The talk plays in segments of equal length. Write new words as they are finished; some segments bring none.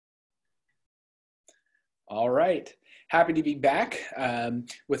All right. Happy to be back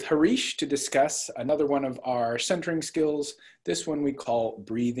with Harish to discuss another one of our centering skills. This one we call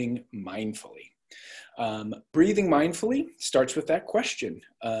breathing mindfully. Breathing mindfully starts with that question,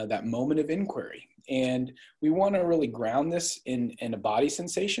 that moment of inquiry. And we want to really ground this in a body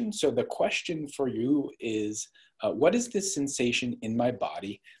sensation. So the question for you is, what is this sensation in my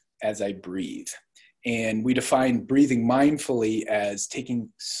body as I breathe? And we define breathing mindfully as taking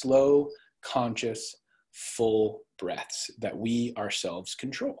slow, conscious, full breaths that we ourselves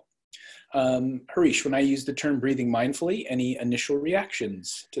control. Harish, when I use the term breathing mindfully, any initial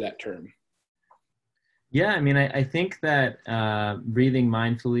reactions to that term? Yeah, I mean, I think that breathing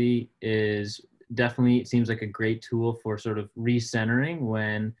mindfully is definitely, it seems like a great tool for sort of recentering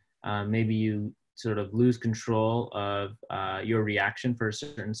when maybe you sort of lose control of your reaction for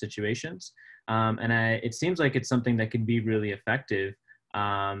certain situations. It seems like it's something that can be really effective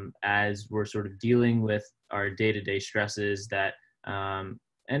as we're sort of dealing with our day-to-day stresses that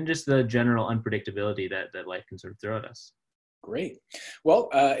and just the general unpredictability that life can sort of throw at us. Great. Well,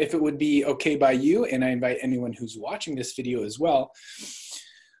 if it would be okay by you, and I invite anyone who's watching this video as well,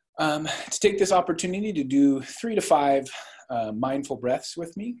 to take this opportunity to do 3 to 5 mindful breaths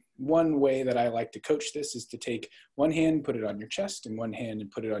with me. One way that I like to coach this is to take one hand, put it on your chest, and one hand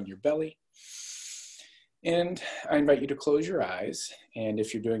and put it on your belly. And I invite you to close your eyes. And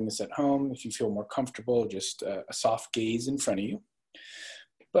if you're doing this at home, if you feel more comfortable, just a soft gaze in front of you.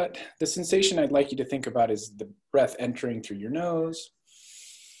 But the sensation I'd like you to think about is the breath entering through your nose,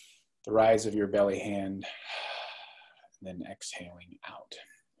 the rise of your belly hand, and then exhaling out.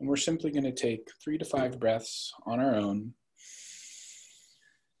 And we're simply going to take 3 to 5 breaths on our own,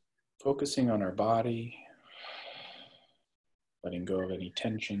 focusing on our body, letting go of any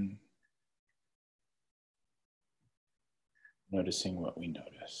tension, noticing what we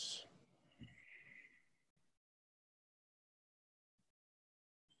notice.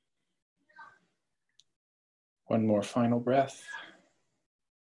 One more final breath.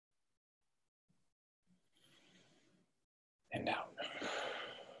 And out.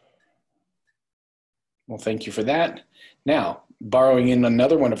 Well, thank you for that. Now, borrowing in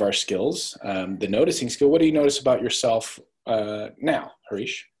another one of our skills, the noticing skill, what do you notice about yourself now,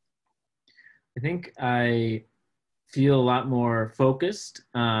 Harish? I think I feel a lot more focused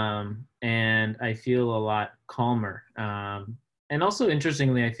and I feel a lot calmer. And also,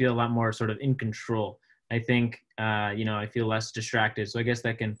 interestingly, I feel a lot more sort of in control. I think, I feel less distracted. So I guess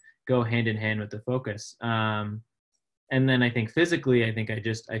that can go hand in hand with the focus. And then I think physically,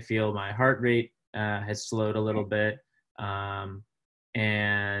 I feel my heart rate has slowed a little bit. And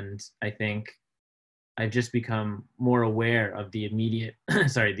I think I've just become more aware of the immediate,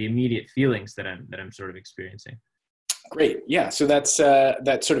 the immediate feelings that I'm sort of experiencing. Great. Yeah. So that's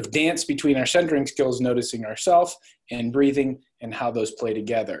that sort of dance between our centering skills, noticing ourselves, and breathing, and how those play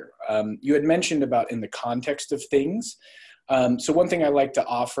together. You had mentioned about in the context of things. So one thing I like to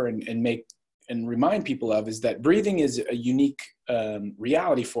offer and make and remind people of is that breathing is a unique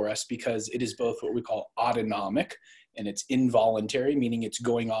reality for us because it is both what we call autonomic, and it's involuntary, meaning it's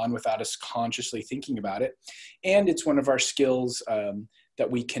going on without us consciously thinking about it. And it's one of our skills that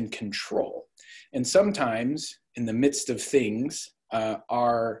we can control. And sometimes in the midst of things,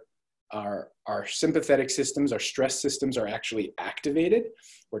 our sympathetic systems, our stress systems are actually activated.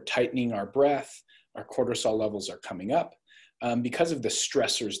 We're tightening our breath, our cortisol levels are coming up because of the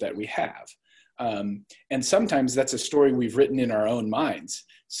stressors that we have. And sometimes that's a story we've written in our own minds.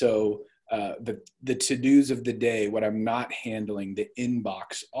 So the to-dos of the day, what I'm not handling, the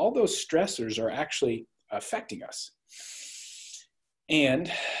inbox, all those stressors are actually affecting us.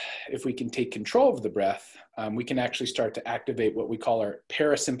 And if we can take control of the breath, we can actually start to activate what we call our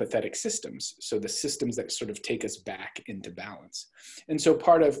parasympathetic systems. So the systems that sort of take us back into balance. And so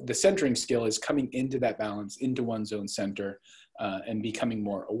part of the centering skill is coming into that balance, into one's own center, and becoming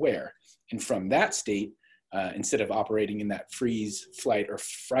more aware. And from that state, instead of operating in that freeze, flight, or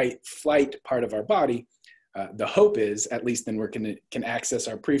flight part of our body, the hope is, at least then we can access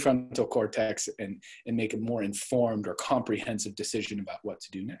our prefrontal cortex and make a more informed or comprehensive decision about what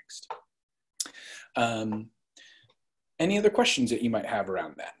to do next. Any other questions that you might have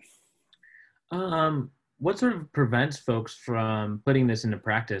around that? What sort of prevents folks from putting this into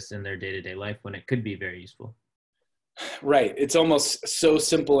practice in their day-to-day life when it could be very useful? Right. It's almost so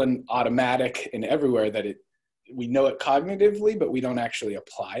simple and automatic and everywhere that we know it cognitively, but we don't actually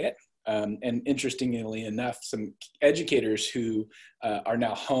apply it. And interestingly enough, some educators who are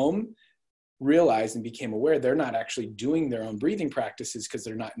now home realized and became aware they're not actually doing their own breathing practices because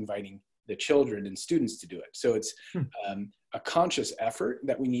they're not inviting the children and students to do it. So it's a conscious effort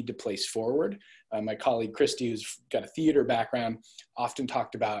that we need to place forward. My colleague Christy, who's got a theater background, often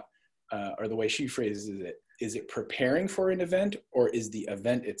talked about, or the way she phrases it, is it preparing for an event, or is the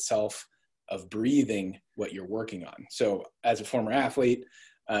event itself of breathing what you're working on? So as a former athlete,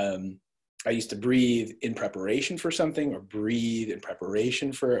 I used to breathe in preparation for something, or breathe in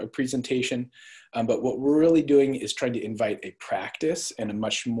preparation for a presentation. But what we're really doing is trying to invite a practice and a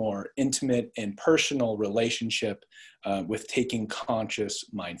much more intimate and personal relationship with taking conscious,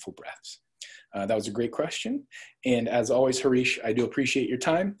 mindful breaths. That was a great question. And as always, Harish, I do appreciate your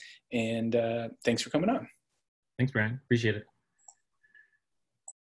time, and thanks for coming on. Thanks, Brian. Appreciate it.